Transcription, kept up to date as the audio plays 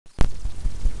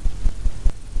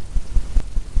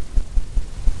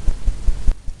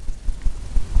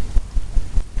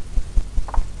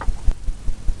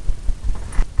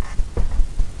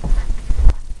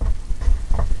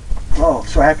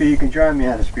So happy you can join me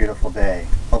on this beautiful day.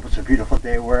 Hope it's a beautiful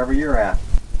day wherever you're at.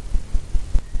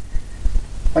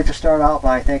 I'd like to start out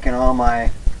by thanking all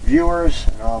my viewers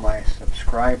and all my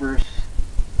subscribers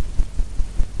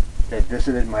that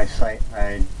visited my site.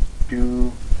 I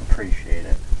do appreciate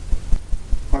it.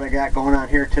 What I got going on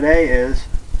here today is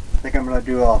I think I'm going to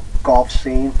do a golf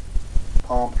scene,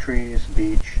 palm trees,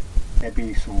 beach,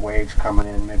 maybe some waves coming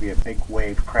in, maybe a big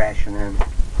wave crashing in.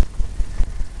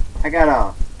 I got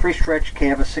a pre-stretched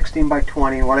canvas 16 by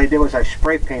 20. What I did was I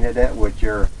spray painted it with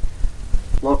your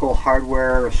local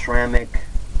hardware or ceramic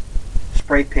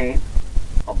spray paint,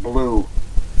 a blue.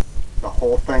 The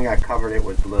whole thing I covered it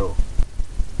with blue.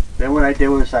 Then what I did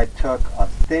was I took a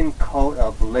thin coat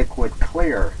of liquid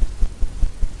clear,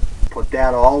 put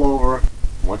that all over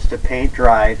once the paint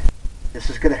dried. This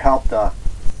is going to help the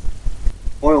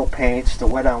oil paints, the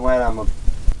wet on wet I'm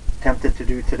tempted to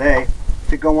do today,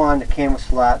 to go on the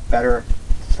canvas a lot better,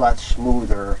 it's a lot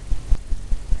smoother,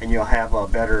 and you'll have a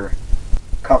better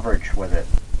coverage with it.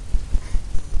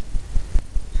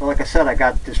 So like I said, I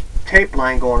got this tape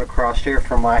line going across here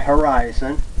from my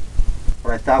horizon,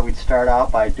 where I thought we'd start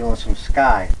out by doing some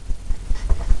sky.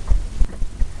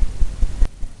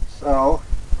 So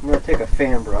I'm going to take a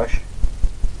fan brush,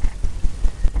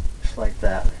 just like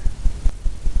that.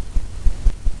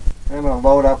 And I'm going to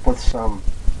load up with some,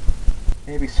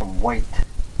 maybe some white.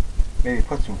 Maybe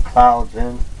put some clouds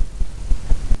in.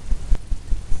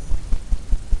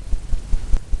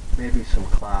 Maybe some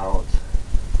clouds.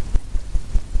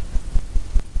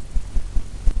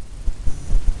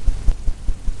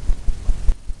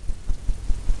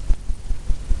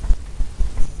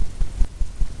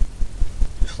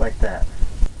 Just like that.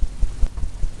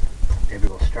 Maybe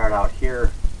we'll start out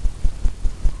here.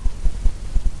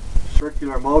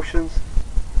 Circular motions.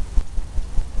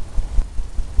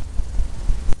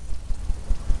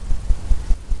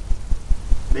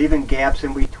 Leaving gaps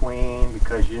in between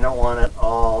because you don't want it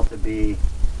all to be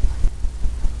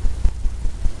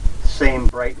the same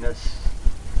brightness,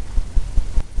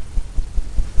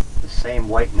 the same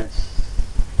whiteness.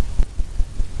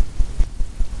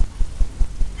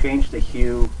 Change the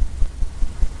hue,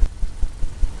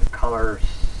 the colors.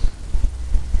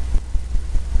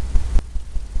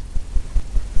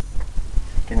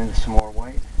 Get into some more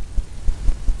white.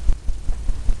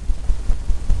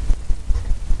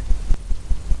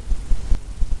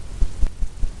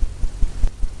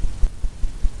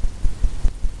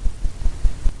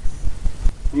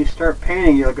 When you start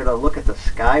painting, you're going to look at the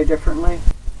sky differently.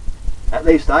 At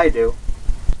least I do.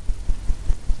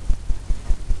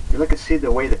 You look and see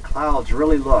the way the clouds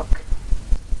really look.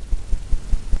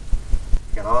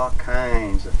 You got all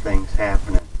kinds of things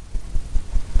happening.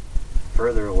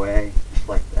 Further away, just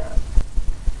like that.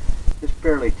 Just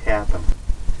barely tapping.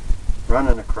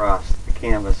 Running across the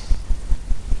canvas.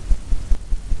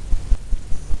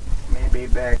 Maybe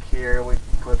back here we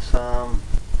can put some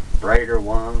brighter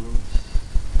ones.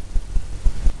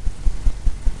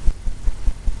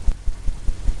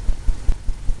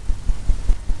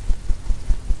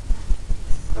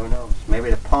 Who knows?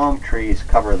 Maybe the palm trees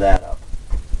cover that up.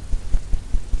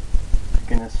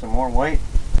 Taking in some more white.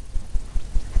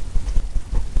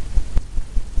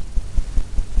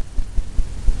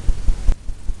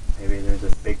 Maybe there's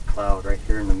a big cloud right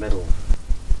here in the middle.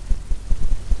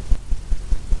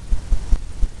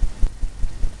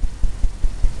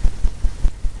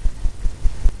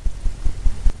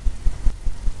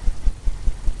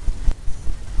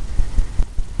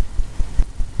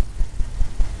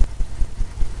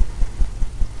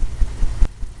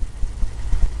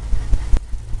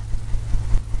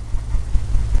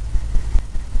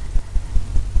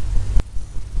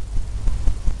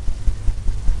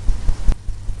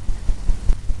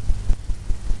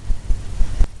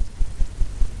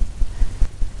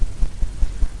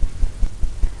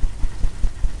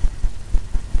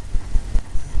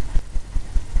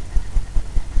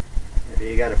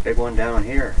 You got a big one down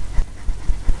here.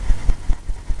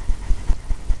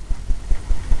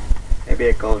 Maybe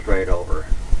it goes right over.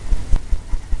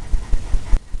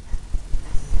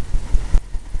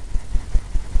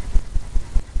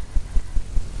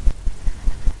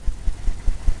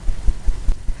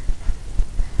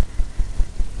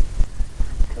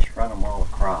 Just run them all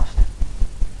across.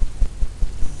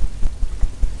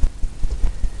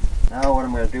 Now what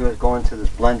I'm going to do is go into this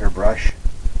blender brush.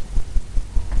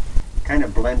 Kind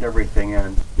of blend everything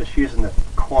in, just using the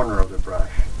corner of the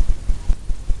brush.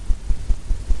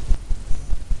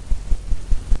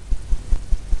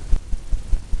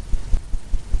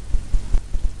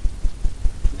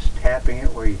 Just tapping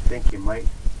it where you think you might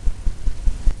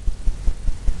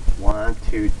want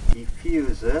to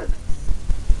diffuse it.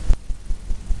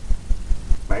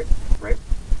 right, right.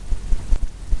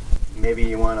 Maybe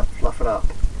you want to fluff it up.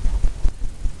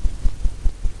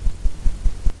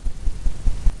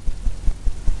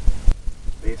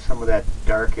 Leave some of that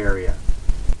dark area.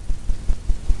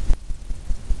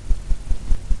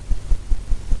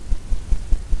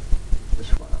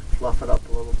 Just want to fluff it up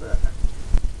a little bit.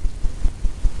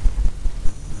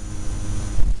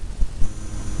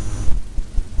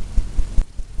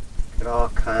 Get all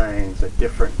kinds of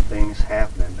different things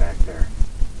happening back there.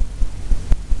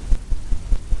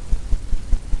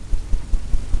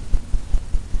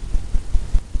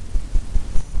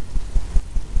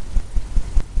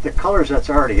 The colors that's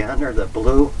already on there, the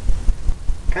blue,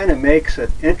 kind of makes it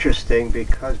interesting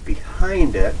because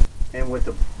behind it, and with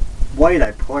the white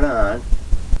I put on,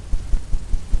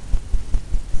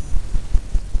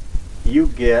 you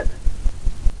get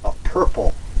a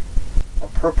purple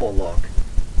look.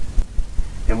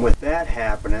 And with that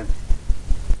happening,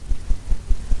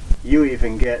 you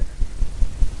even get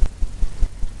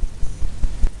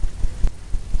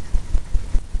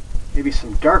maybe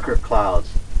some darker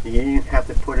clouds. You didn't have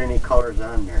to put any colors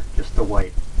on there, just the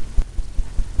white.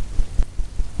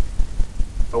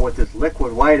 But with this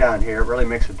liquid white on here, it really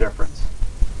makes a difference.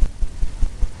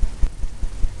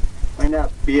 Might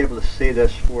not be able to see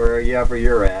this wherever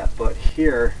you're at, but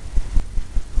here,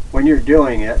 when you're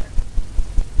doing it,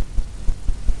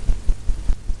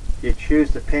 you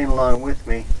choose to paint along with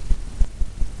me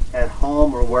at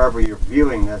home or wherever you're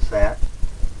viewing this at,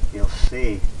 you'll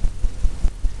see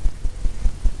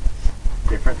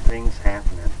different things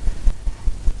happening.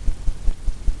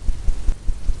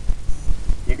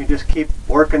 You can just keep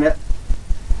working it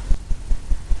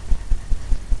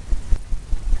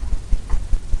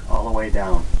all the way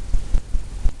down.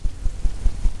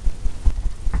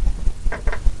 I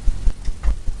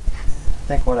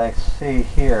think what I see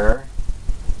here,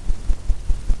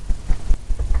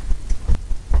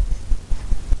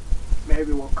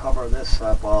 maybe we'll cover this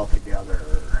up all together.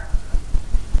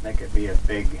 Make it be a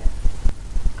big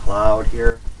cloud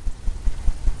here.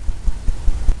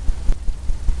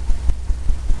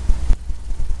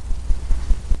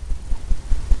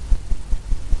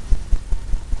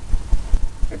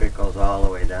 Maybe it goes all the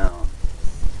way down,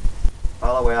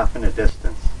 all the way off in the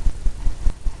distance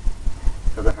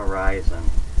to the horizon.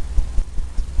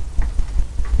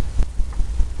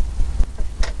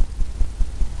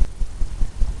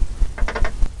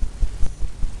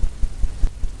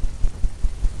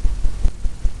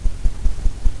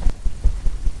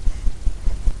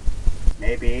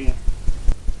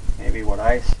 Maybe what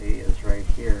I see is right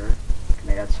here. I can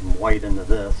add some white into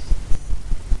this.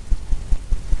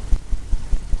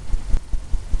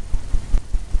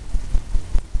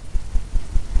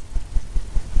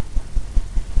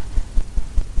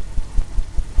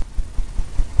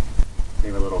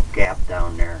 Leave a little gap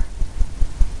down there.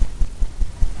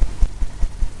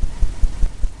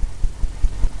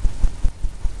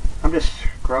 I'm just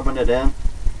scrubbing it in.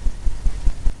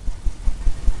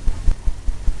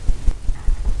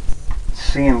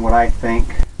 Seeing what I think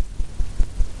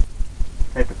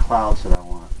type of clouds that I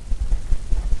want.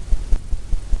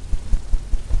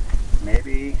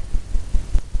 Maybe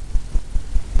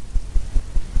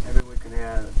we can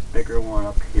add a bigger one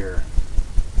up here.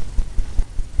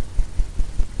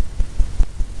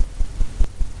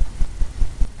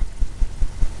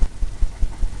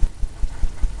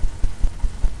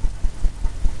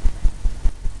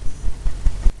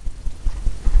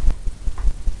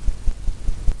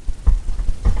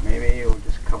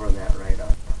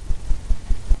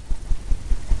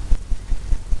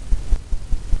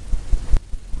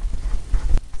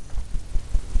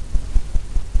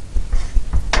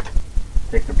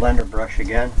 Take the blender brush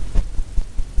again,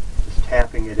 just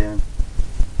tapping it in.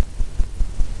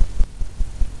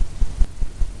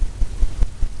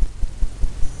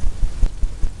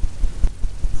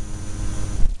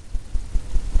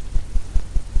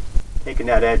 Taking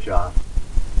that edge off.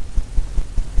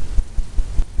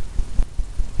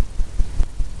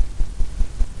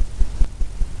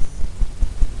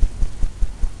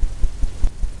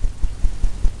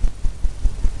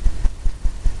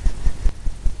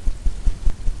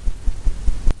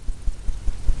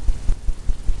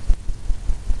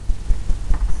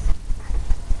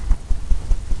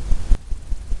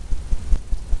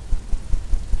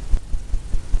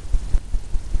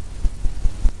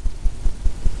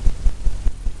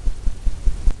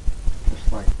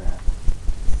 Like that.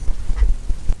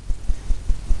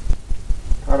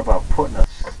 Thought about putting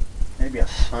maybe a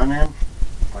sun in,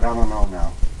 but I don't know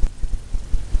now.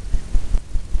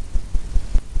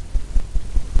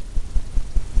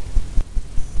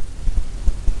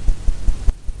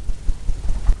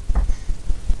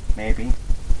 maybe.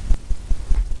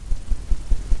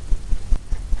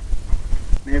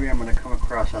 Maybe I'm going to come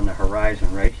across on the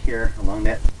horizon right here along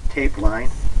that tape line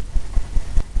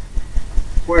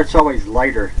where it's always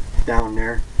lighter down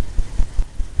there.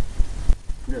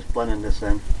 I'm just blending this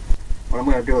in. What I'm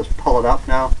going to do is pull it up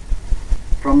now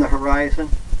from the horizon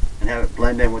and have it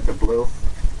blend in with the blue.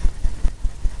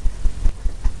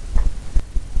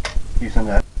 Using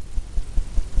that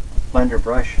blender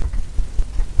brush.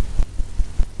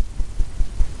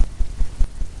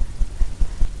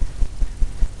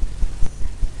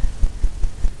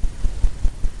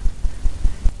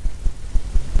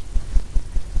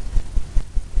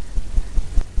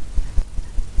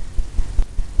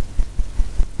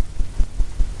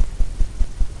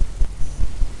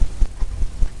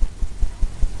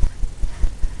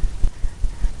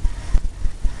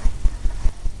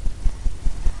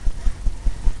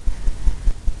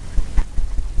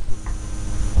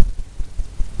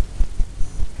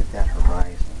 That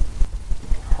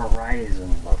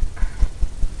horizon look.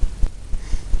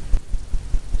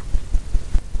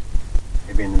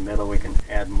 Maybe in the middle we can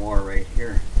add more right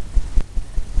here.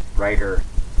 Brighter.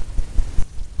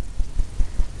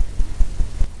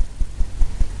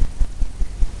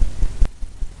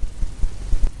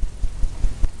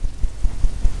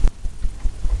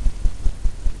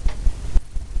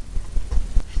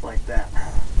 Just like that.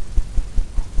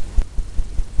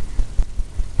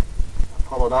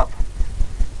 Pull it up.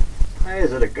 High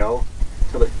as it'll go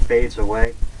until it fades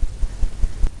away.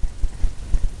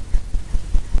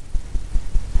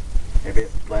 Maybe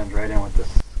it blends right in with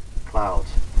the clouds.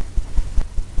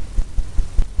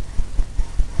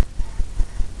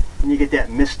 And you get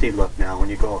that misty look now when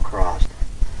you go across.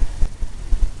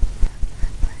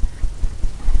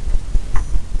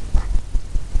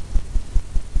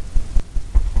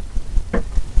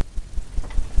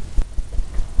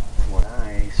 What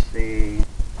I see.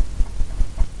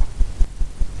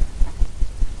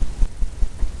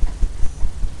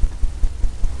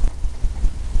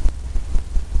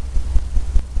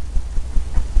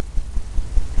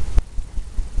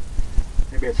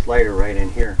 Maybe it's lighter right in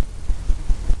here.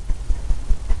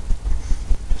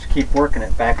 Just keep working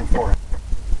it back and forth.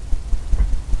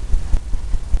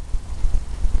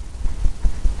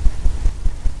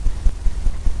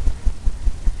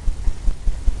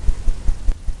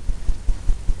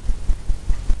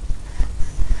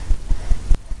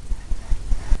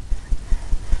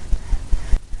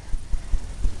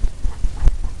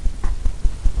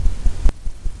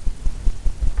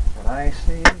 What I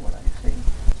see.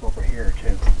 It's over here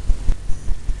too.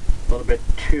 A little bit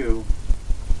too.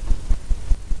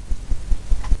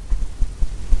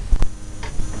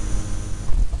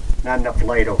 Not enough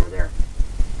light over there.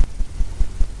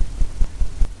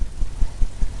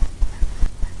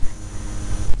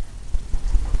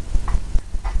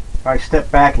 If I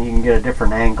step back and you can get a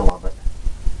different angle of it.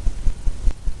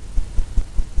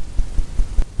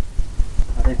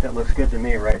 I think that looks good to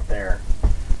me right there.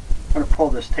 I'm going to pull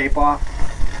this tape off.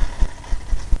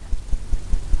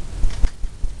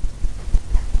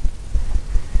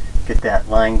 Get that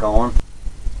line going.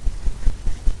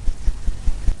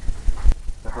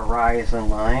 The horizon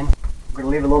line. I'm going to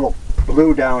leave a little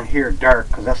blue down here dark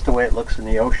because that's the way it looks in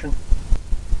the ocean.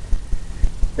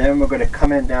 Then we're going to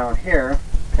come in down here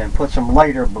and put some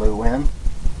lighter blue in.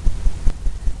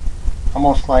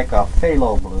 Almost like a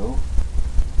phthalo blue.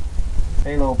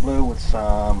 Phthalo blue with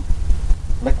some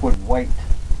liquid white.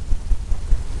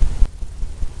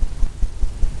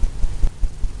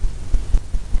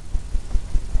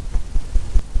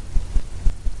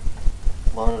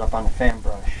 Load it up on the fan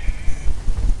brush.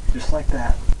 Just like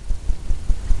that.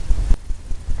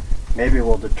 Maybe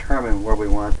we'll determine where we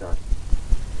want the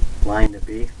line to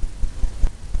be.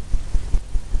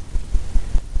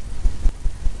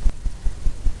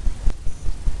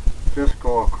 Just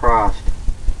go across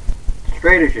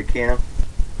straight as you can.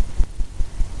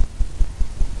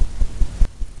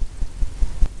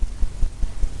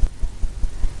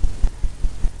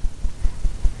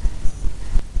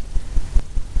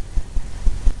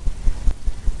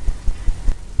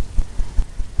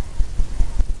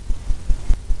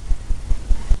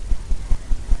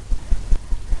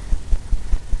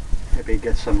 Maybe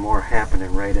get some more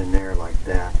happening right in there like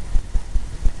that.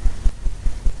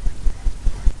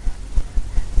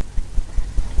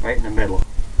 Right in the middle.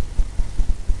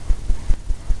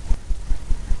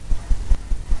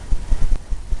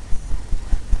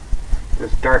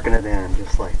 Just darken it in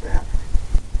just like that.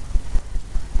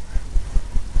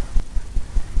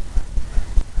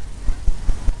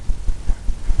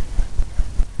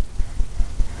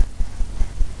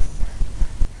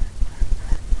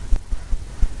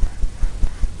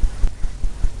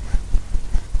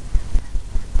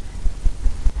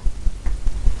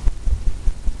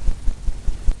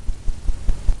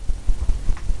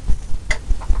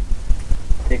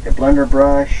 blender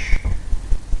brush.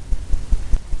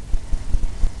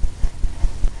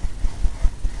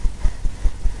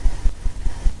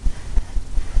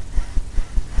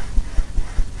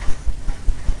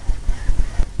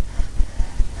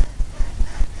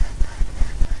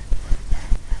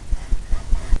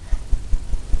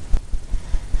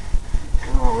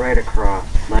 Go right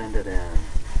across, blend it in.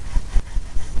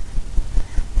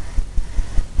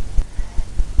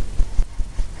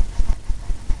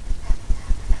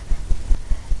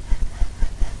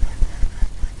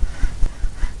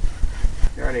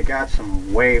 Already got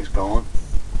some waves going,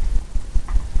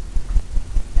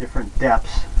 different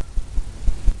depths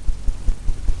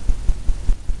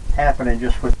happening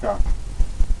just with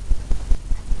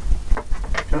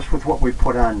what we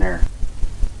put on there.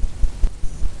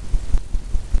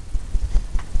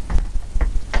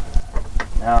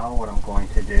 Now what I'm going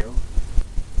to do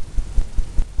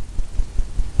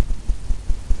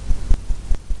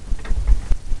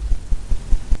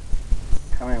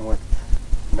come in with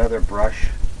another brush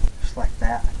just like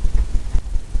that.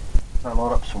 I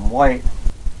load up some white,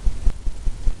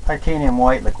 titanium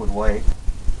white, liquid white,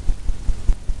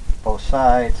 both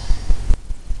sides.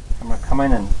 I'm going to come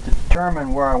in and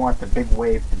determine where I want the big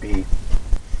wave to be.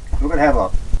 We're going to have a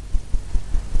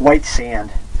white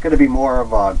sand. It's going to be more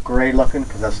of a gray looking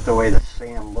because that's the way the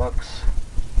sand looks.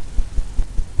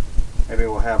 Maybe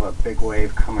we'll have a big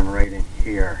wave coming right in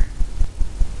here.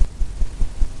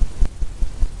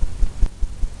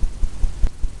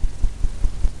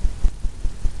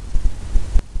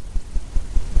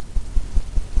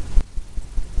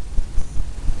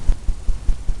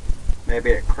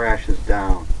 Maybe it crashes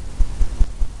down.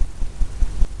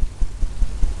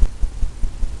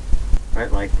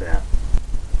 Right like that.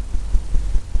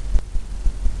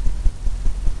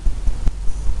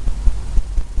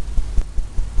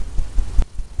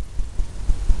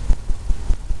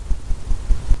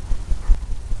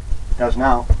 Does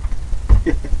now.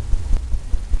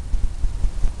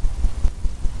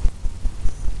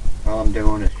 All I'm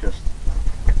doing is just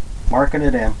marking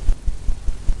it in.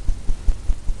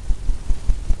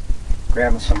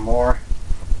 Grabbing some more.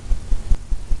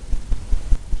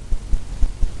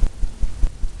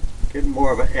 Getting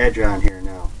more of an edge on here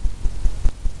now.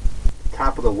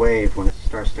 Top of the wave when it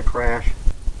starts to crash.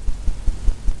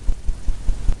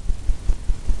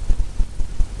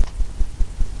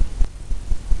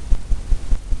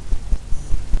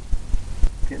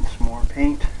 Getting some more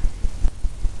paint.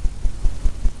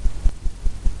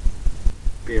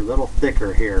 Be a little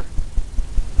thicker here.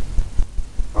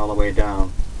 All the way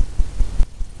down.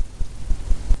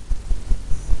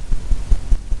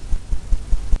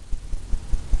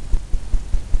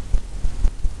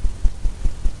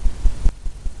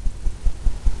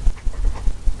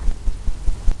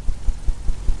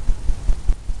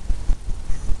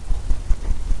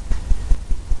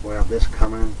 We'll have this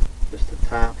coming just the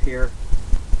top here.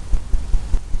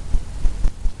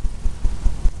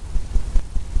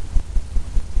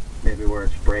 Maybe where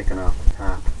it's breaking off the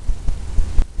top.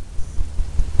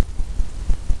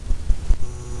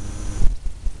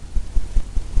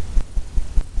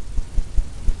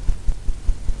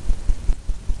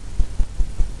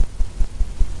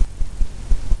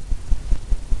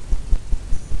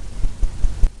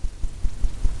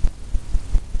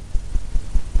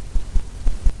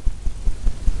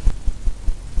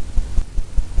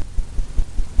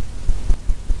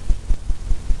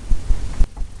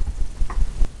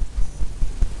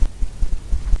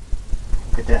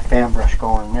 Get that fan brush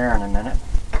going there in a minute.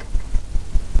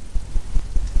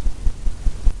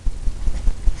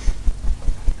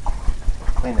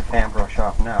 Clean the fan brush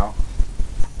off now.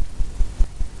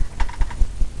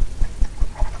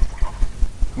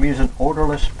 I'm using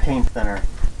odorless paint thinner.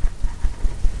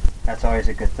 That's always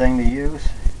a good thing to use.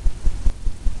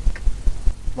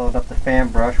 Load up the fan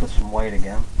brush with some white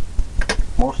again.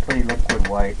 Mostly liquid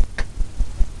white.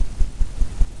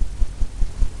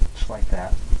 Just like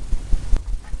that.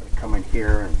 Come in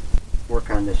here and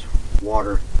work on this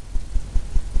water.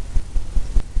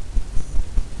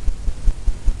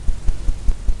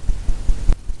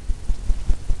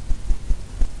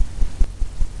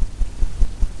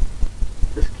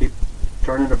 Just keep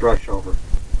turning the brush over.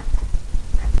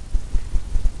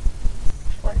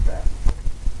 Just like that.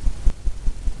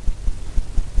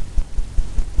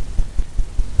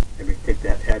 Maybe take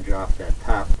that edge off that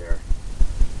top there.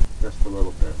 Just a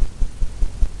little bit.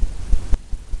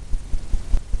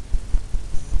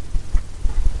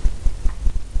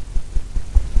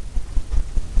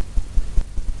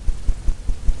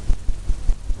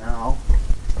 Now,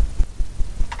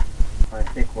 what I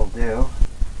think we'll do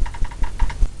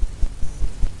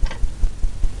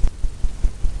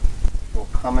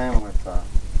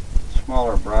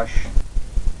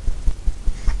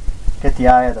get the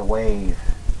eye of the wave.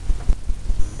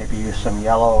 Maybe use some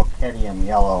yellow, cadmium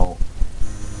yellow,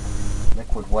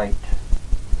 liquid white,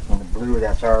 and the blue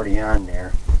that's already on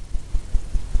there.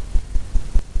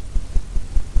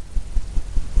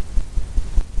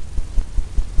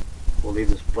 We'll leave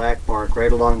this black mark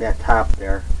right along that top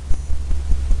there.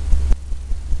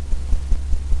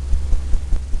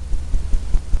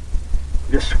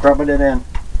 Just scrubbing it in.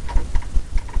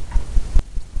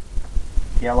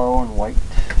 Yellow and white.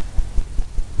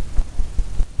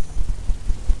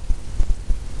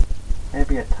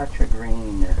 Maybe a touch of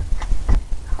green there.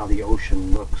 How the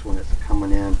ocean looks when it's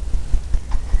coming in.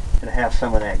 It'll have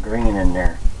some of that green in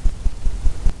there.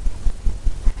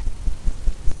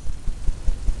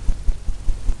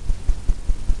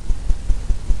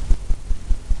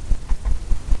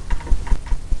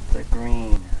 The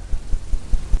green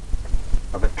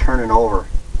of it turning over.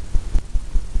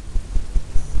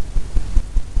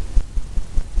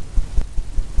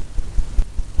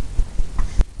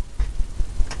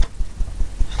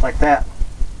 Just like that.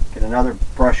 Get another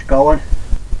brush going.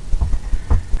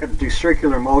 Got to do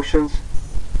circular motions.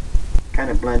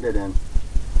 Kind of blend it in.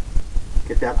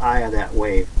 Get that eye of that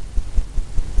wave.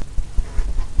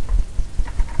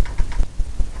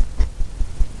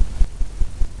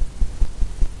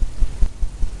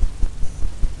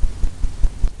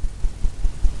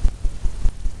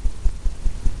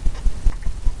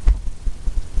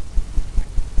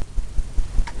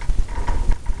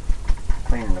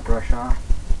 Cleaning the brush off.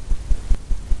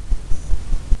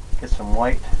 Get some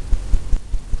white,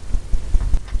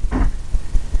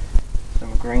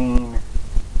 some green,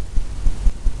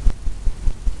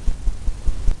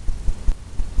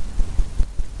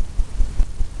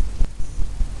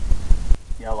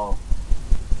 yellow,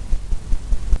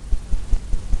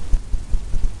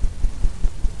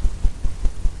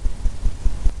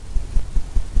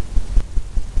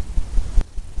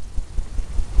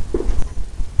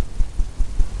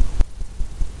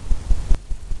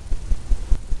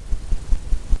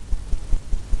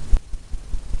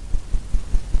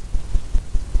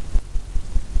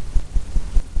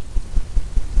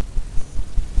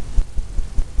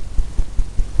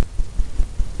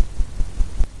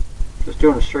 just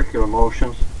doing the circular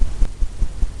motions.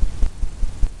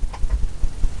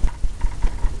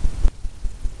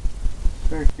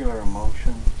 Circular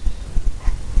motions.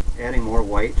 Adding more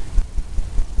white.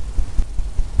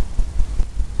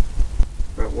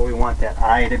 Right where we want that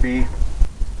eye to be.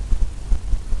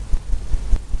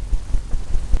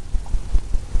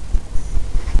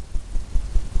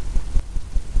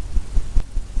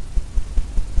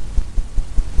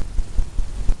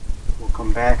 We'll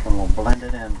come back and we'll blend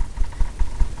it in.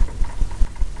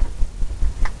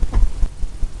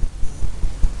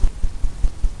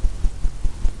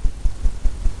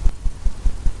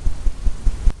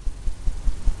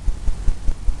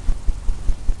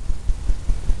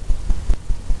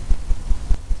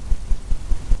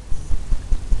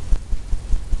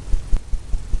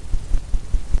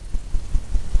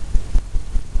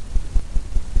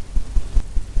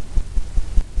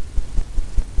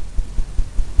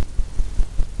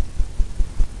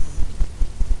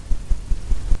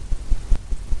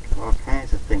 All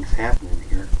kinds of things happening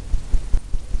here.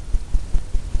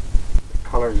 The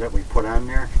colors that we put on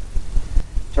there,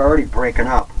 it's already breaking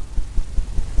up.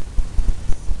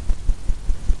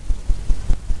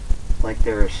 Like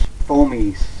there's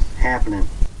foamies happening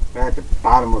right at the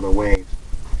bottom of the waves.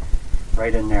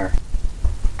 Right in there.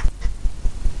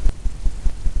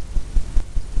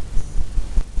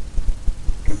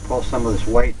 You can pull some of this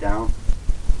white down.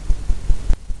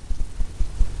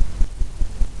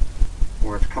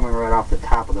 Where it's coming right off the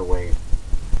top of the wave.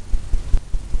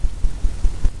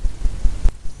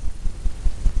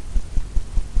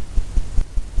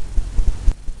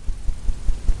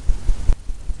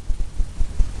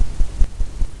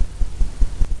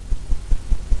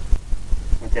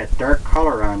 With that dark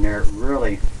color on there, it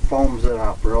really foams it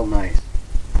up real nice.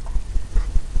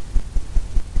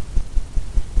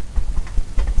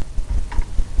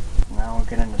 Now we'll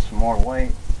get into some more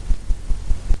white.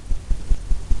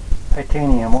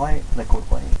 Titanium white, liquid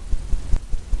white.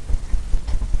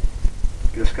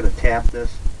 Just going to tap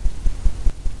this,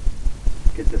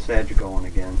 get this edge going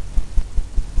again.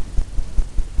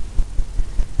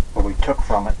 What we took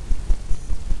from it.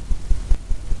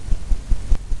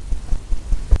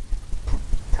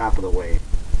 Top of the wave.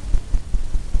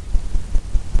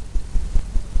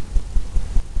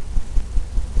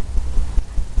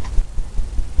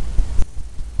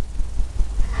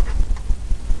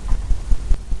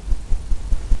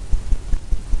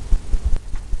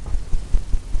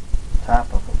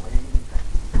 Top of the wave.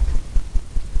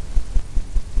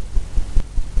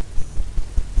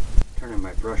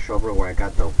 brush over where I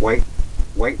got the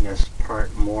whiteness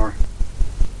part more.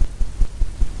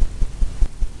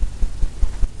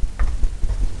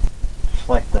 Just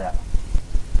like that.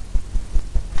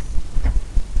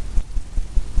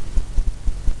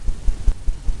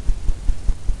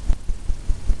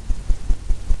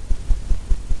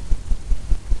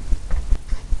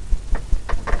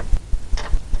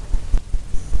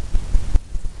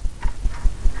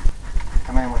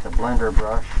 Come in with a blender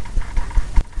brush.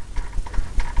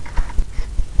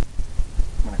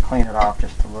 I'm going to clean it off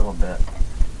just a little bit.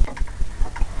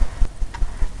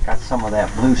 Got some of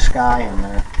that blue sky in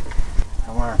there.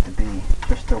 I want it to be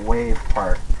just a wave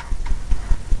part.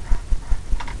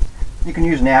 You can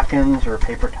use napkins or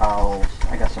paper towels.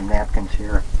 I got some napkins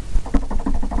here.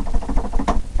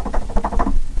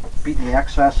 Beat the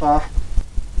excess off.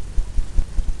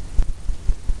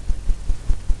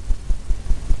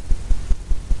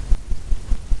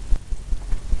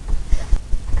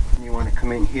 And you want to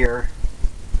come in here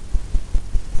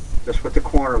just with the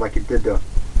corner like you did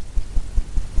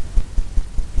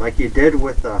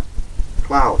with the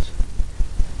clouds,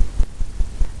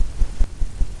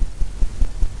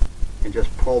 and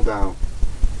just pull down.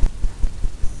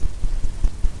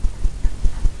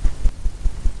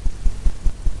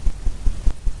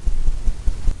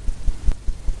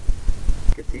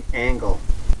 Get the angle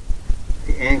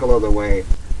of the wave.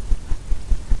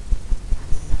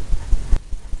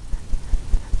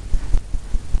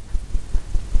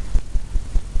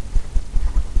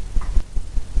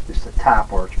 Just the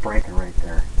top where it's breaking right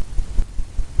there.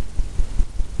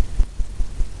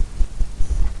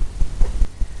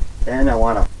 Then I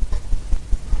want to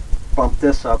bump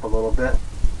this up a little bit.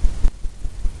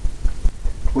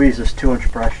 We use this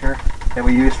 2-inch brush here that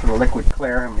we use for the liquid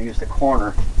clear. I'm going to use the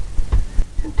corner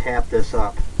and tap this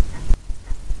up.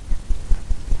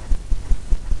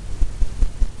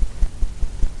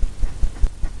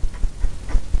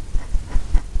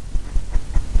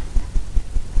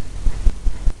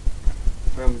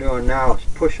 What I'm doing now is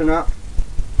pushing up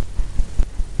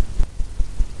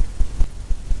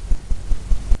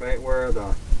right where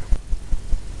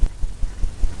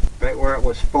it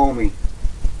was foamy.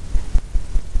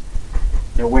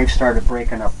 The wave started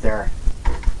breaking up there.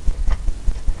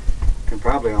 Can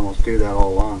probably almost do that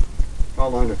all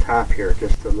along the top here,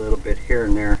 just a little bit here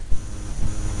and there.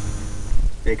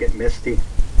 Make it misty.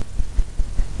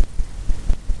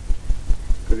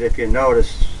 Because if you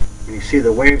notice, when you see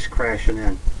the waves crashing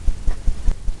in,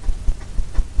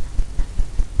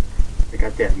 they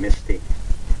got that misty.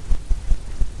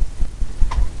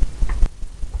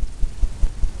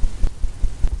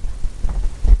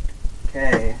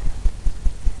 Okay,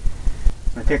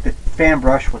 I'm going to take the fan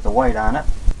brush with the white on it.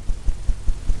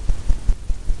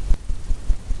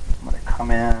 I'm going to come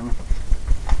in,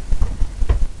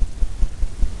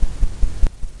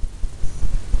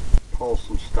 pull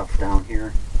some stuff down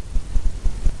here.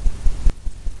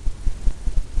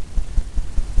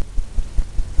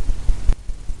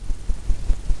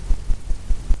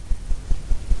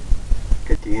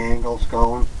 Get the angles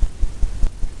going.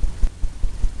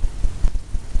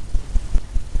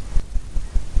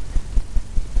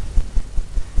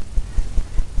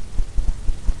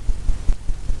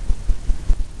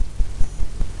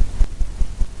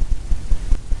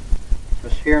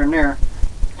 Just here and there.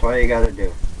 That's all you got to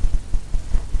do.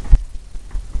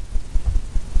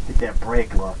 Get that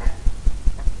break look.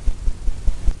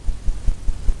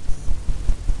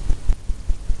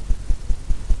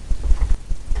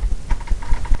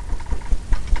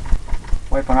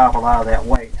 Wiping off a lot of that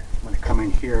white. I'm going to come in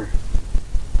here.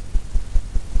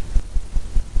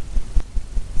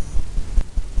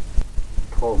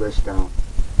 Pull this down.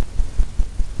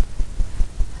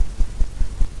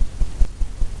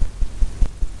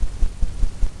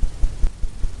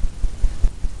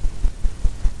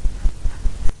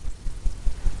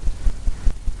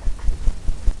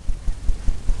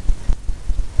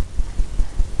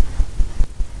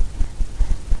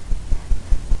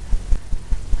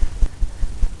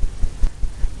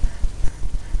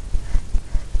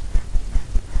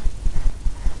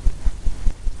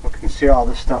 See all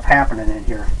this stuff happening in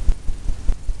here.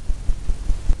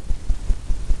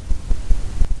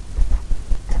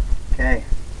 Okay,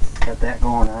 got that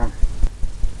going on.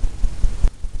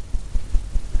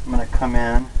 I'm going to come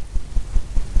in,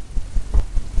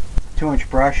 2-inch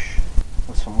brush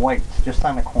with some whites just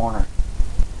on the corner.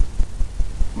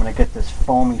 I'm going to get this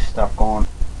foamy stuff going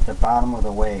at the bottom of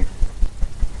the wave.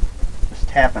 Just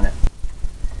tapping it,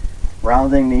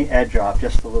 rounding the edge off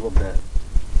just a little bit.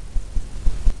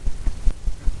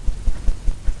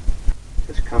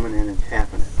 Just coming in and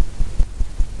tapping it.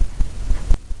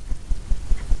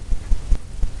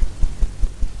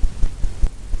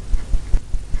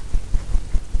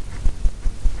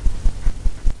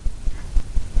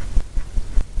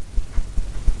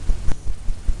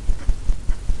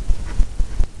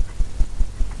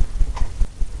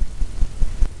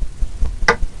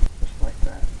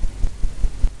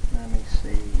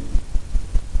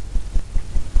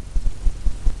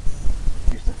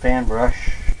 fan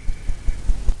brush.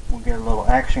 We'll get a little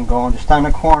action going just on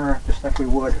the corner, just like we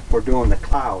would if we're doing the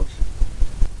clouds.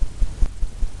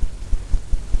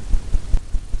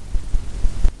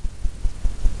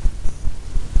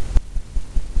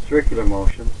 Circular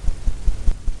motions.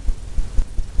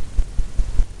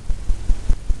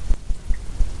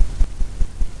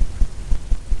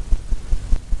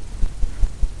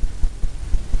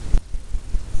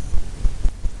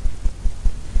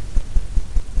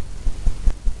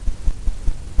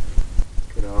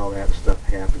 Get all that stuff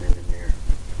happening in there.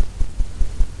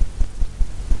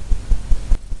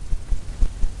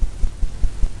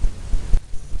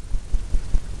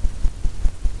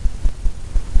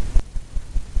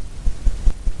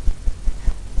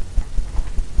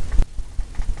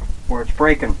 Where it's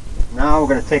breaking. Now we're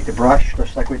going to take the brush,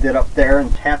 just like we did up there,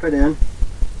 and tap it in.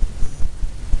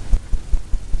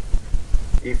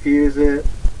 Diffuse it,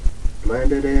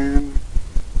 blend it in.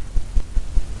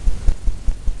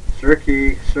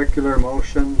 Circular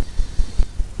motions.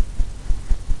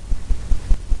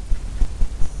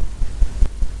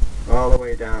 All the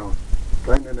way down,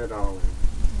 blending it all in.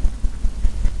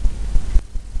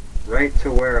 Right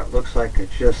to where it looks like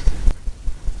it's just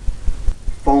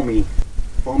foamy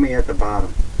at the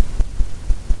bottom.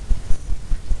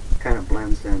 Kind of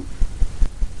blends in.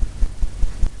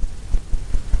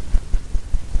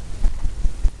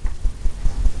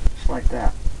 Just like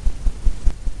that.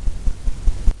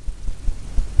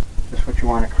 Just what you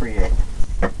want to create.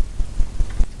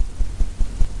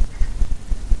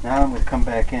 Now I'm going to come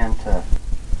back into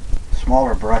the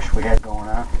smaller brush we had going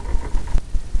on.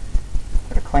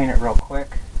 Gotta clean it real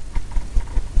quick.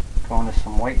 Go into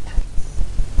some weight.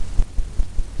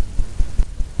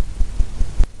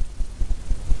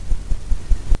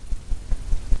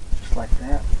 Like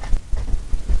that.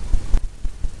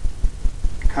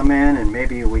 Come in and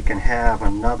maybe we can have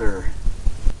another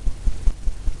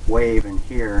wave in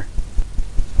here.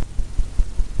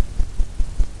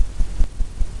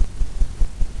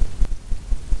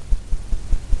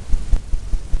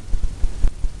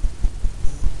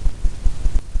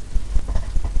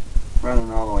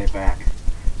 Running all the way back.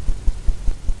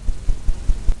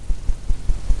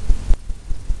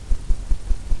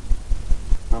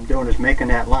 I'm doing is making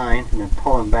that line and then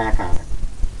pulling back on it.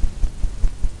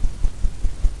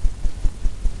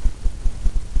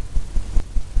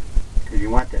 Because you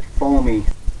want that foamy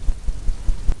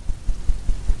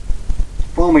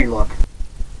look.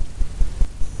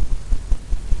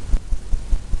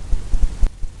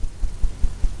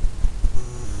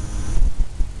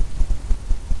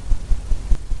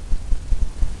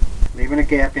 Leaving a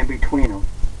gap in between them.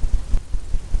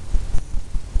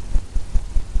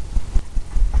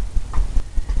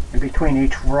 Between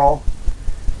each row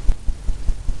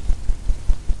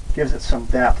gives it some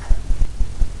depth.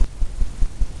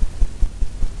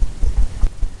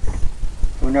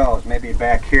 Who knows, maybe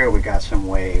back here we got some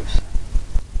waves.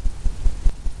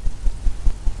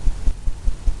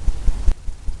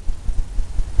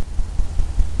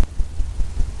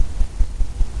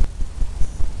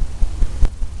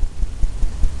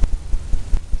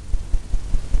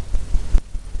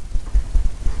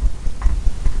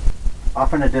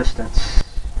 Off in the distance,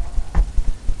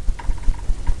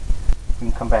 we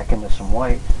can come back into some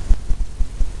white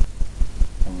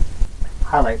and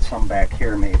highlight some back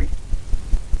here maybe.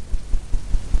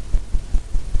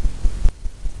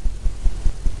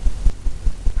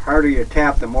 The harder you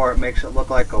tap, the more it makes it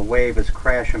look like a wave is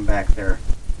crashing back there.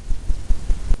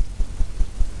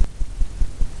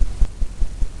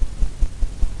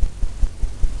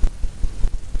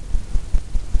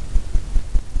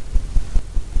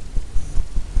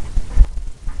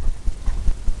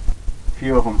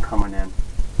 Few of them coming in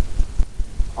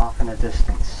off in the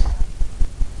distance.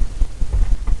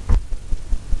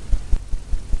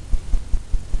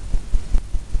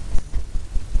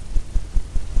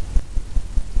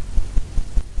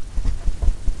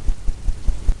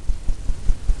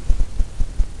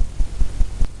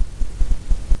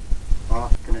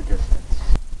 Off in the distance.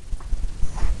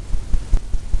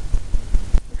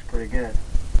 Looks pretty good.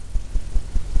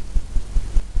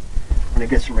 I'm going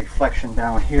to get some reflection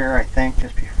down here, I think,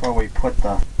 just before we put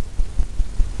get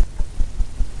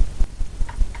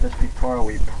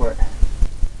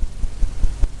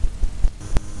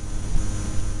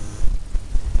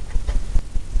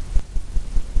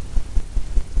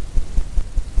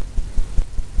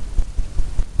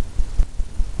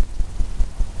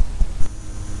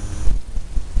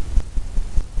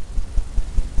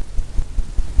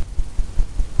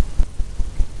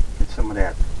some of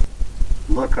that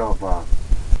look of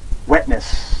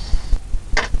wetness.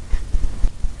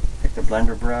 Take the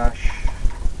blender brush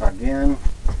again.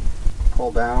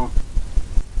 pull down.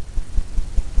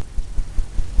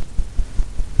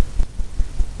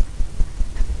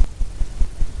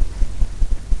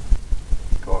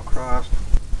 Go across.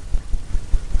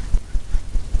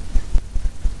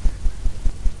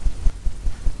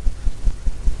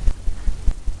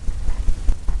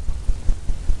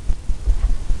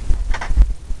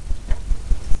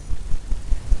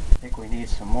 I think we need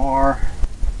some more.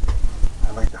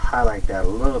 I'd like to highlight that a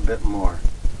little bit more.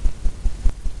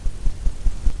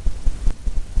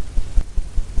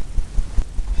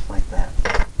 Just like that.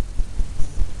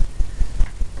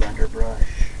 Blender brush.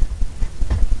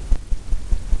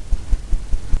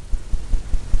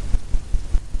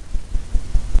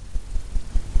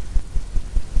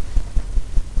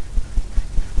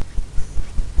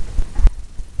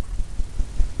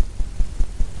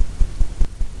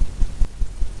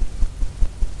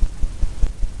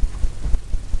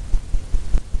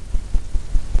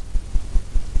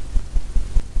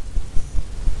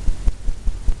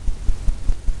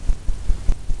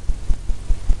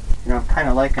 You know, I'm kind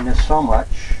of liking this so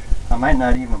much, I might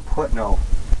not even put no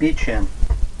beach in.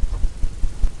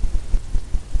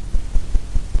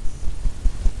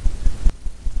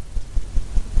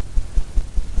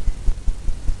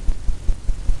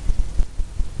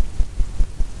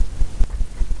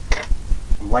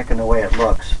 I'm liking the way it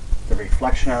looks. The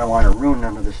reflection, I don't want to ruin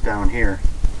none of this down here.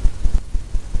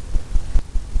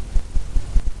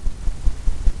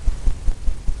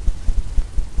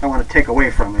 I want to take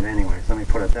away from it anyways, let me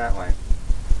put it that way.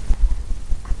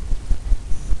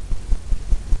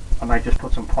 I might just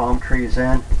put some palm trees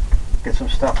in, get some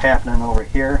stuff happening over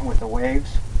here with the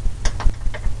waves.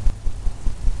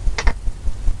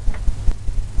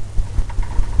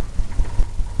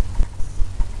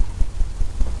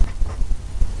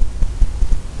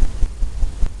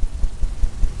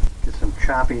 Get some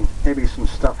choppy, maybe some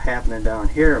stuff happening down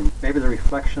here, maybe the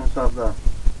reflections of the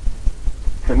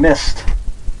mist.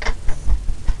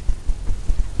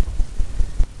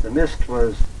 The mist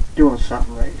was doing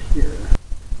something right here.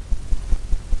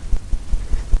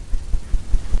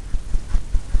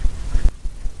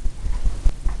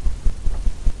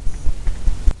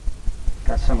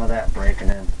 Got some of that breaking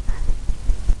in.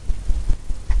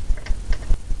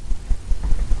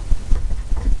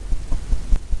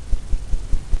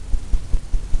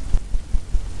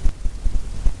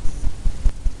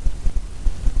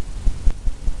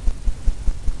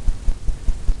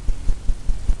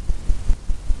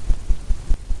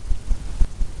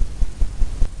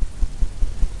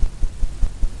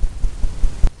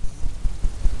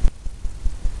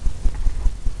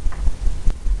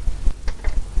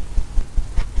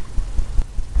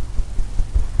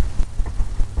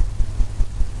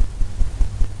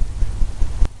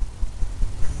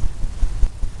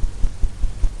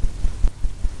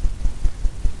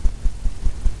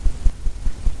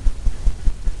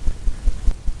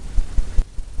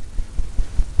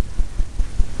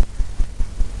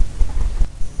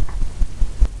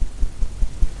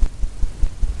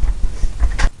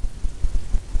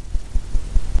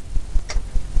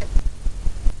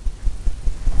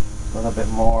 A little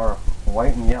bit more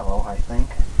white and yellow, I think,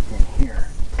 in here.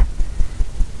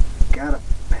 Gotta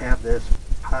have this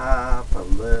pop a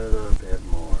little bit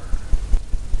more.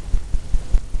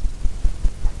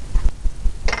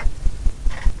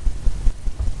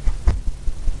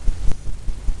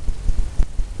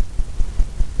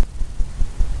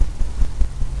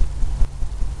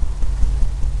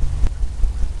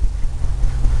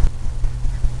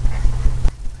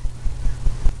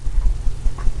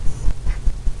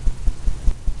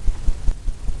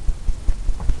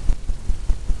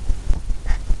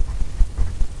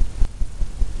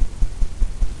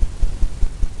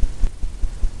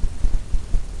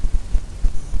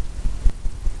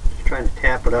 Trying to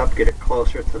tap it up, get it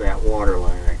closer to that water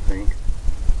line, I think.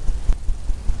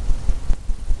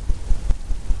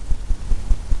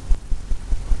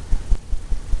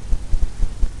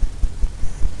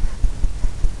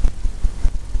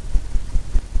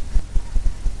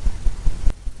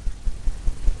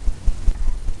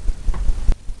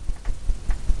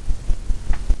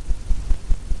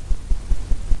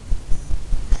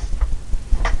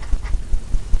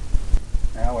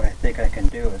 Now what I think I can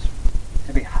do is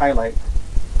maybe highlight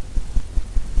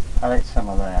some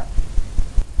of that.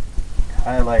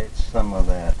 Highlight some of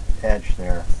that edge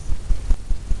there.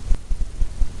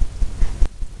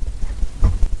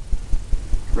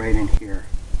 Right in here.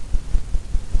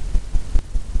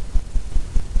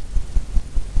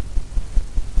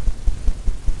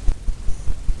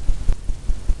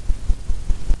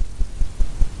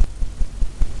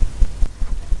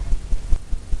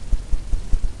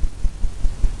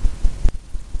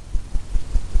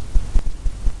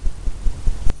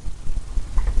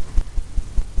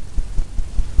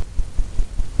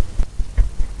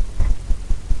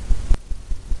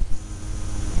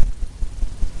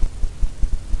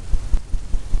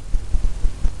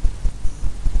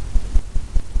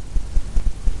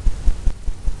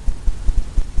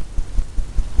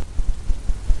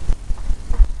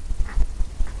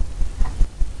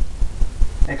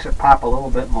 Makes it pop a little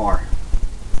bit more.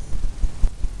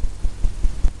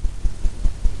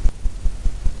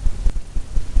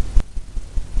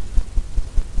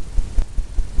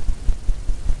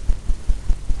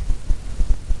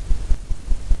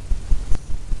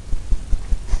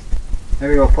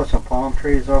 Maybe we'll put some palm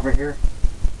trees over here.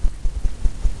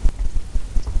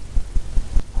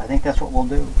 I think that's what we'll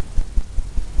do.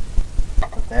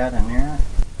 Put that in there.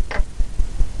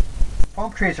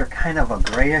 Palm trees are kind of a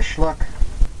grayish look,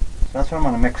 so that's what I'm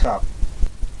going to mix up.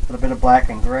 A little bit of black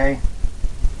and gray.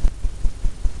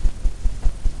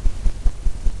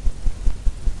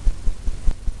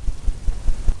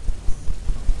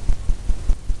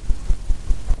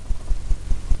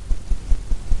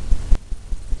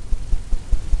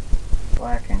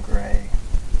 Black and gray.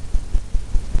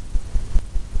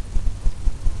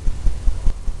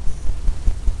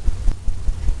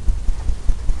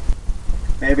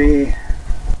 Maybe,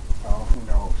 oh, who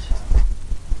knows.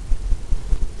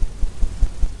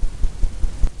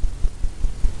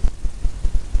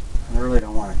 I really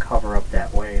don't want to cover up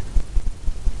that wave.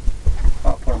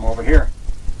 I'll put them over here.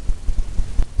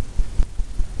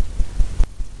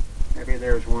 Maybe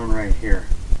there's one right here.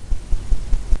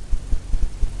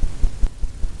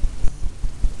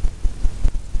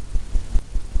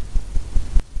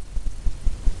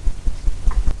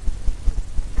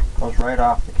 Goes right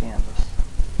off the canvas.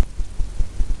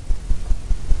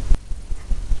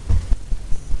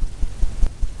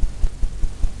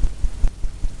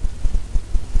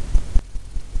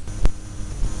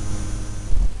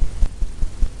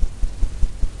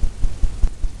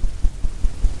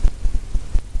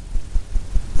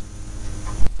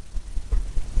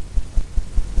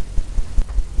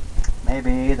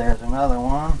 Maybe there's another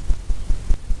one.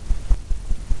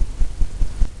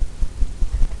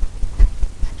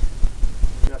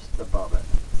 Just above it.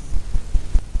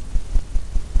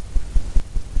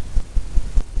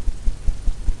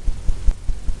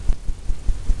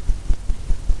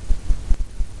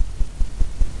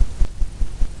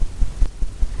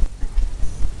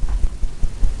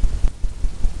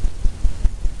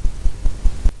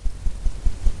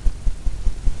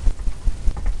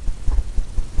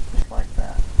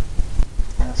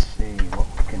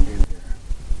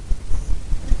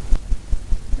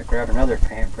 Grab another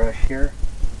paintbrush here,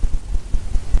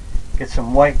 get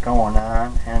some white going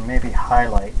on, and maybe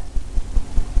highlight.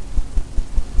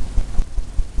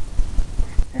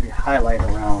 Maybe highlight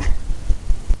around.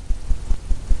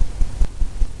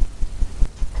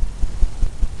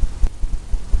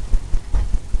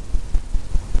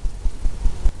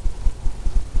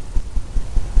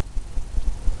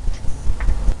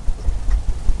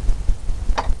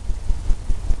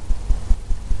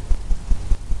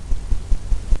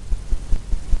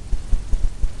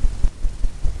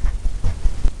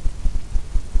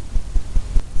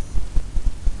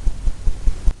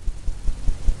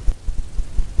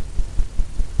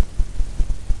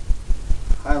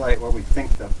 Highlight where we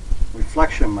think the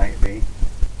reflection might be,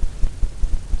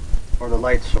 or the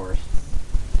light source.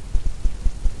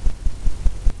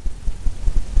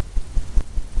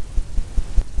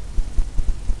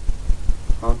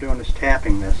 All I'm doing is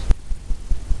tapping this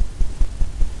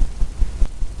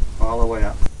all the way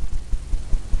up.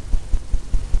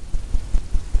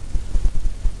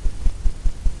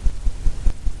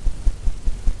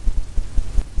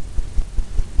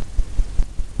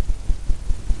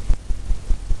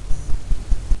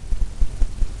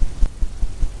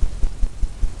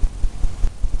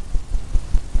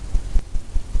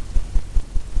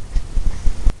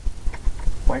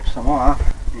 Wipe some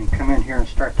off and come in here and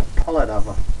start to pull it of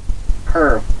a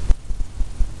curve.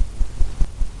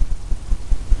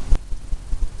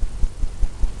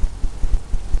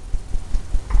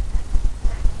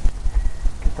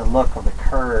 Get the look of the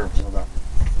curves of the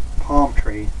palm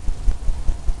tree.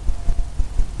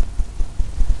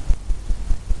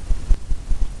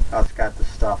 How it's got the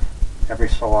stuff. Every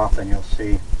so often you'll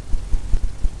see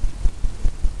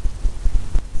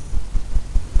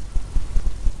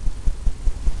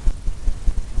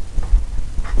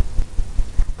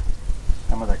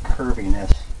some of the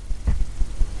curviness.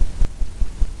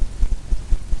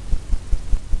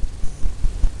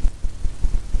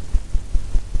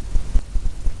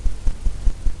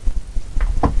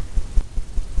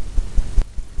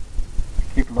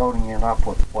 Keep loading it up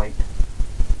with white.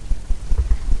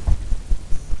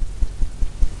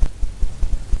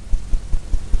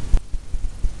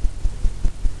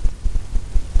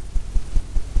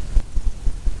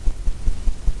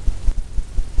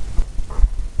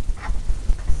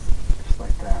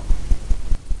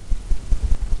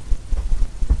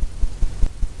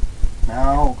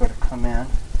 Now we're going to come in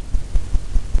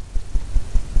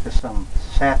some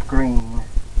sap green.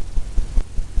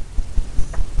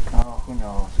 Oh, who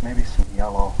knows? Maybe some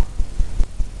yellow.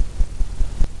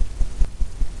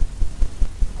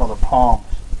 For the palms.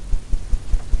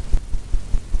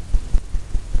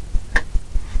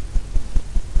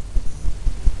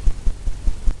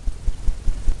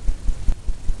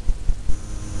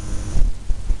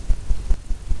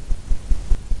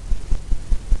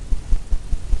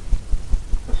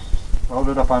 Load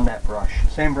it up on that brush.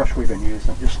 Same brush we've been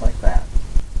using, just like that.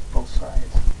 Both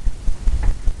sides.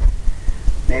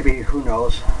 Maybe, who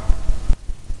knows?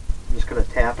 I'm just going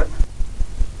to tap it.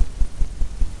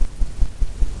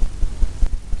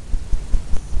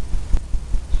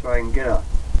 So I can get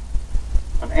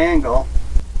an angle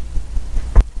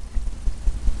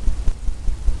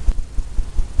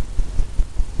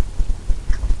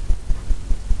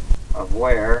of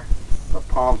where the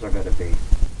palms are going to be.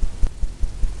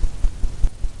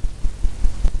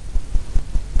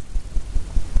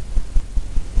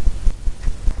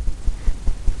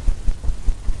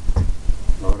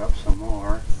 Load up some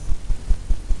more.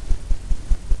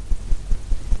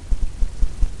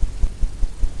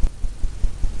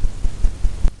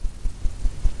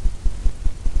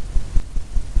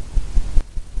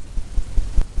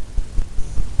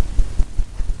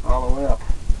 All the way up.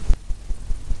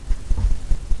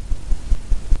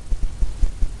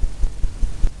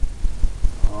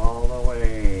 All the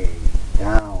way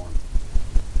down.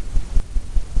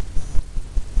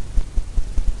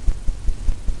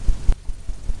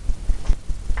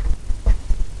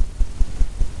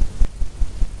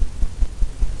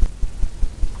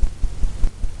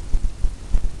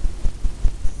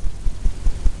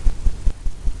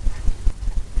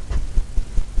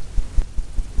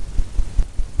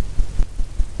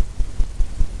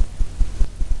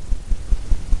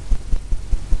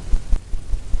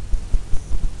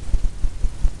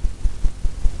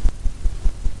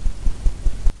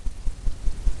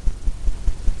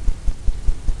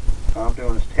 All I'm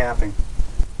doing is tapping.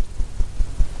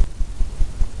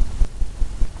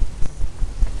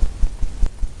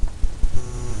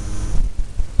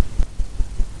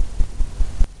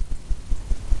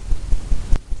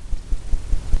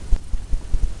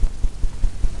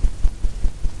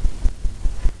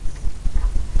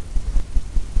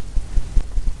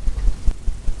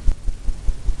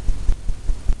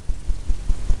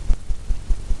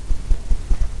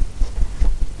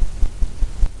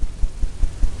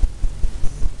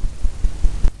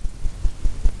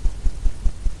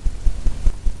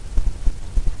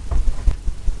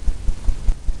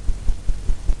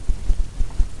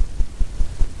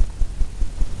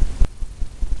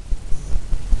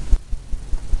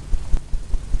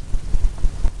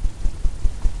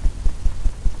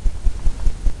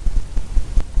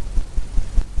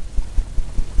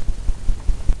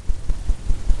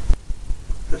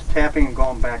 Just tapping and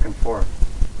going back and forth.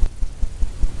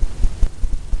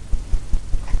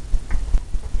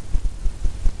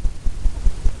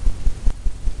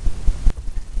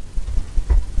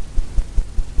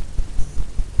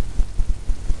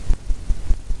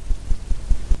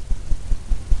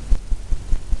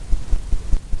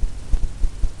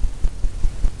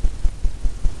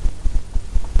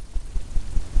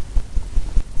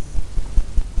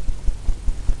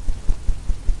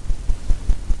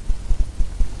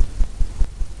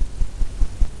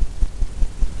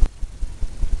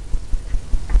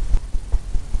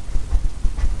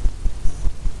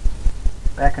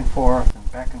 Back and forth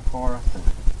and back and forth. And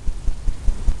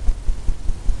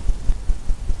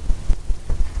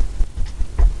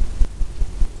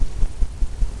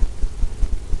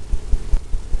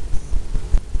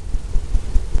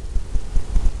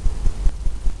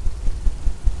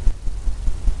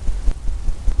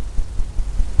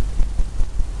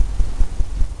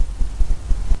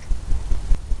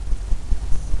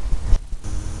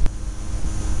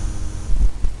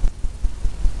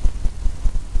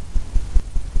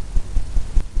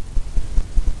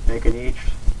making each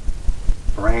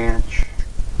branch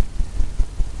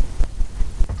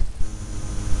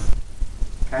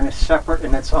kind of separate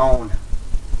in its own.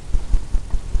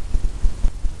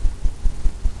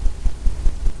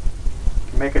 You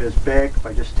can make it as big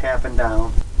by just tapping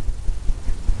down.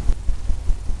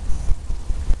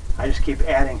 I just keep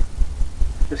adding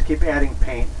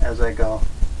paint as I go.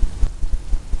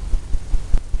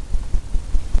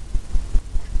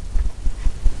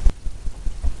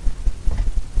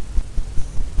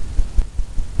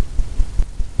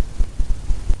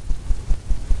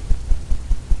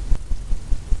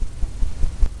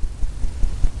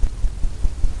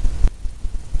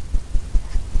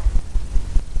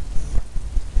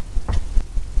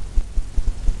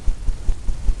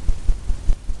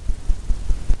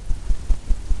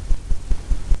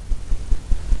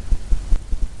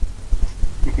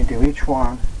 each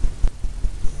one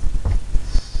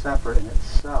separate in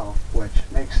itself, which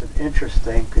makes it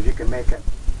interesting because you can make it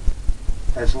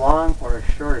as long or as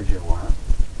short as you want.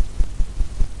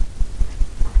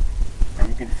 And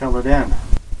you can fill it in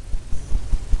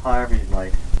however you'd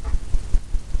like.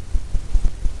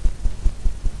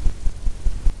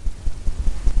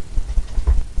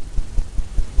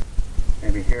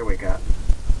 Maybe here we got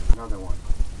another one.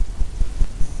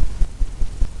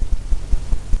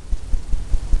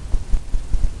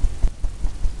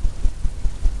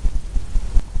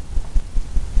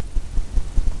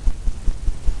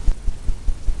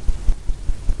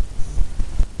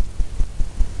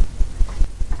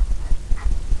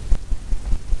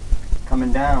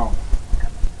 Coming down.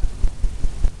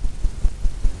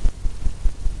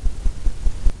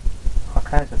 All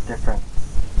kinds of different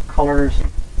colors and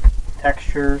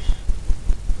textures.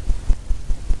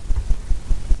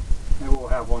 Maybe we'll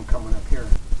have one coming up here.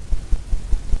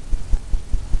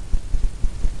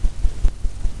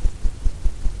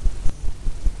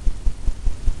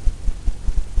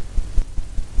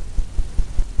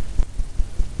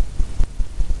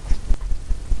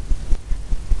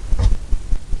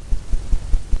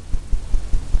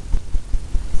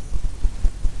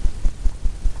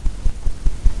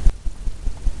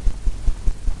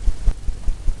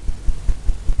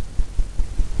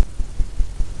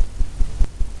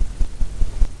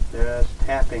 Just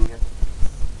tapping it,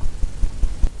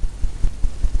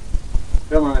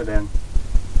 filling it in,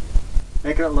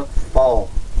 making it look full,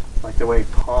 like the way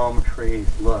palm trees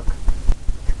look.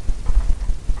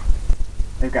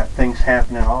 They've got things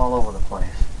happening all over the place.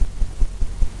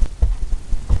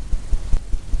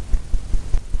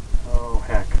 Oh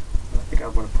heck, I think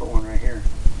I'm going to put one right here.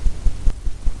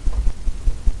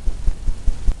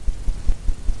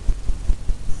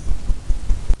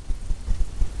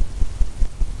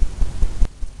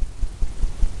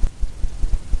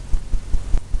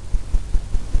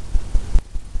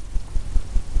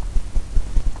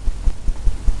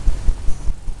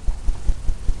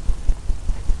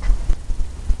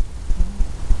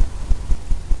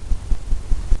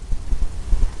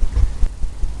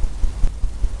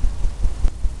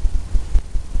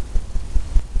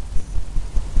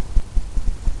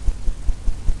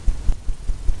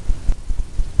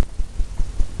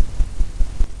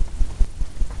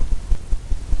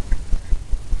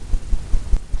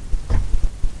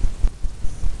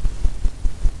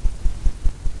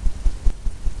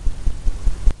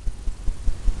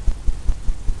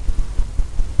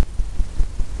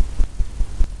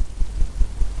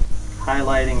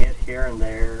 Highlighting it here and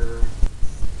there.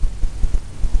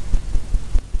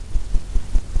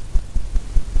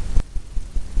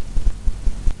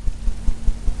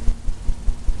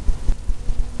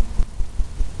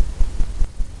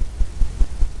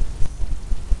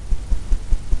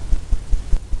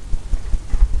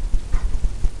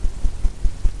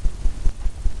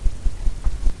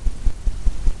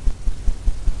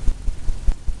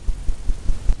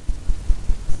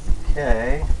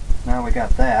 Okay, now we got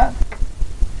that.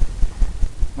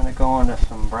 I'm going to go into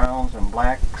some browns and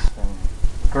blacks and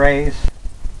grays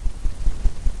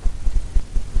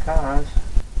because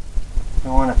we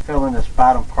want to fill in this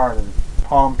bottom part of the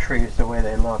palm trees the way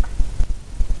they look.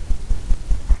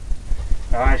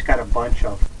 I always got a bunch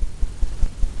of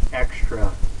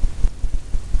extra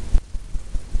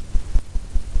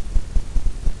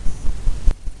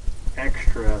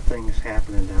things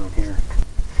happening down here.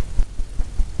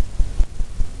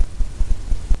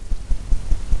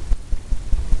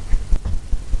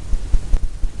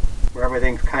 Where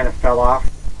everything kind of fell off,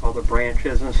 all the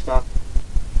branches and stuff.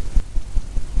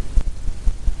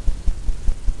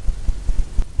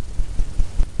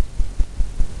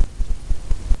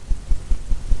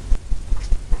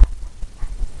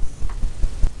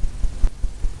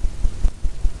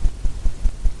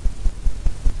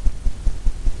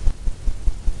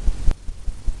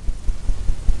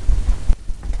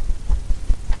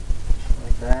 Just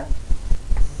like that.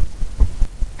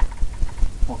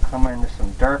 We'll come into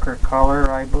some darker color,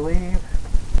 I believe.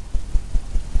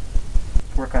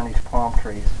 Let's work on these palm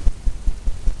trees.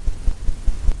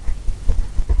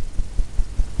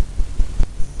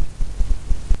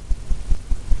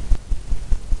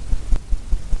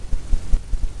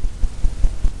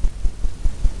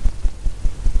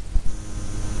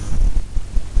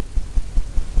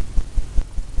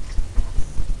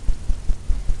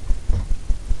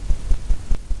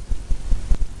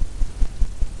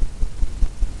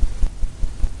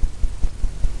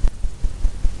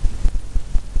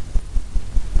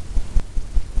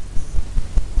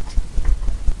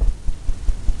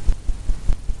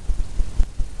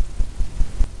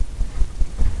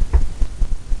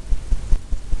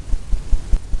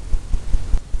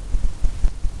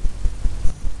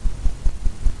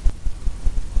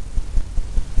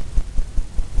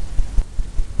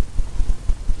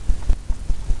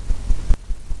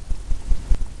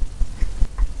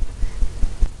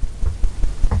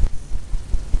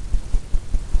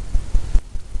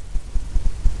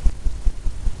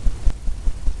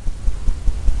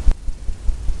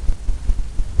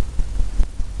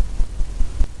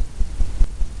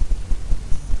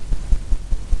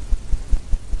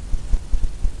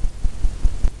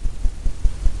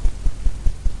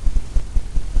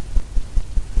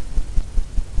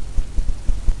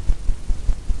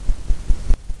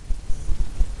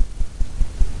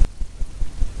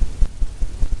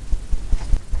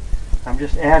 I'm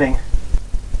just adding.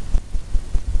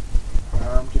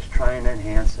 I'm just trying to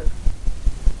enhance it.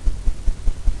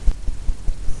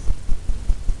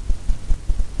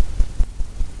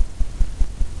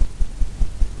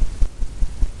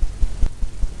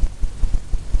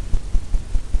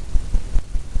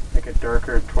 Make it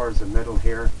darker towards the middle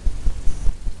here.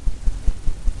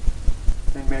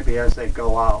 And maybe as they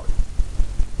go out,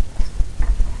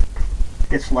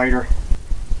 it's lighter.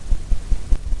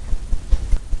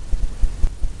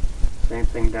 Same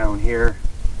thing down here.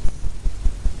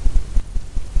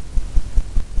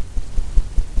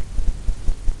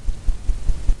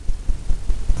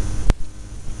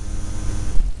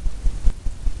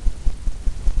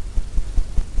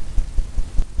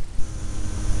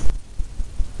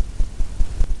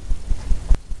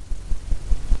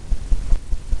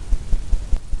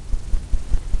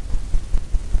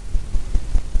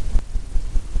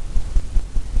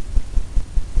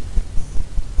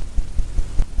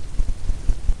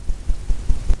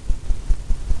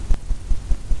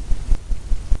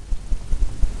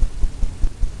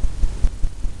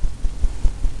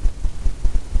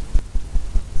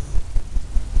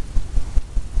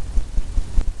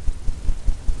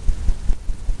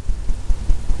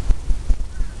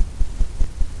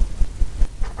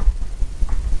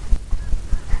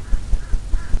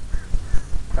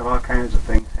 Have all kinds of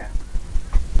things happen.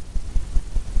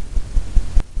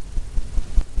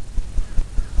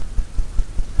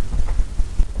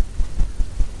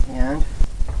 And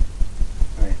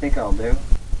what I think I'll do,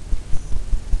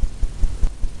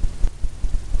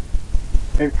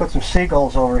 maybe put some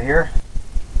seagulls over here.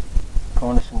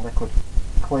 Go into some liquid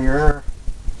clear,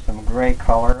 some gray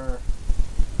color.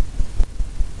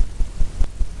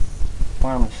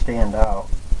 Want them to stand out.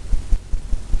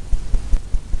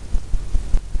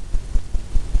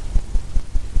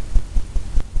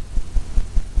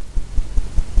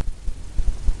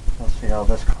 Let's see how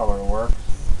this color works.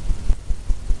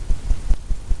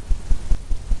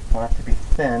 I want it to be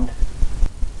thinned.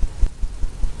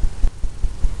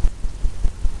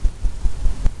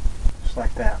 Just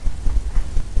like that.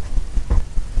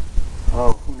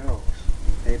 Oh, who knows?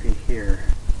 Maybe here.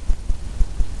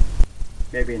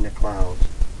 Maybe in the clouds.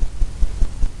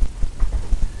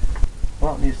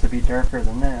 Well, it needs to be darker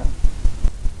than that.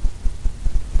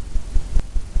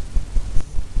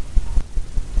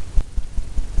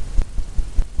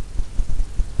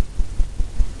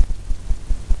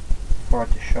 For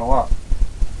it to show up.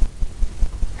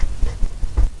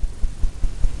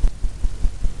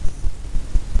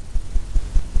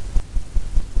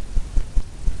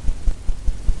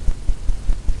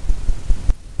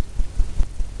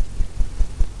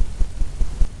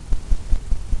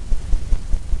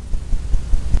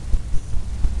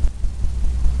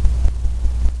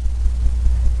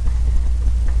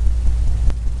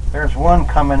 There's one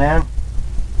coming in.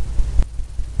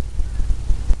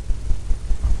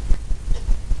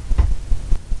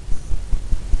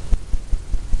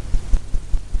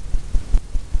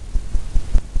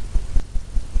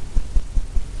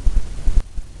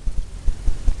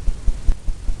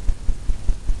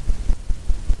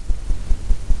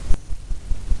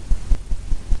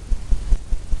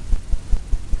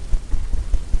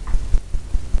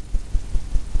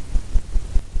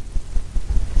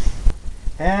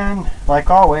 And like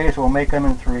always, we'll make them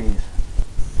in threes.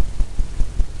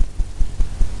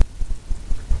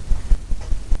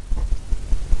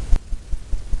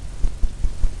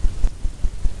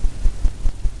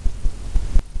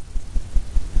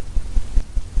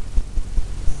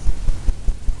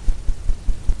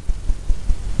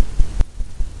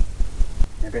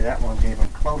 Maybe that one's even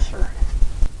closer.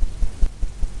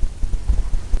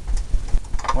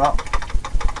 Well,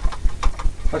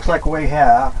 looks like we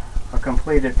have a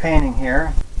completed painting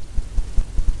here.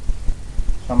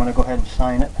 So I'm going to go ahead and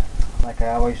sign it like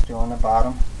I always do on the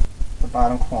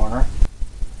bottom corner.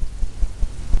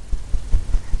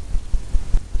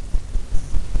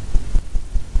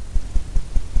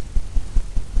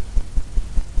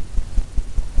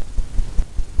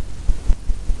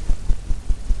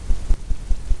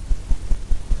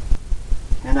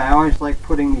 And I always like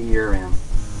putting the year in.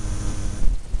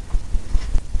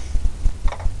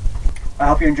 I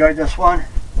hope you enjoyed this one.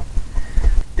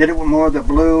 Did it with more of the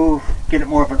blue, get it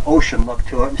more of an ocean look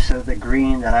to it instead of the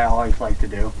green that I always like to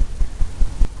do.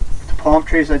 The palm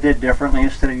trees I did differently.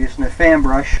 Instead of using a fan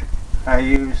brush, I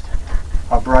used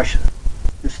a brush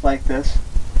just like this,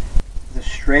 with a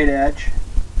straight edge,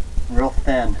 real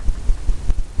thin.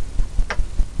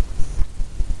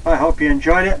 Well, I hope you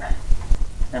enjoyed it,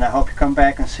 and I hope you come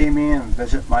back and see me and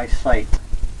visit my site.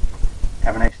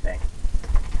 Have a nice day.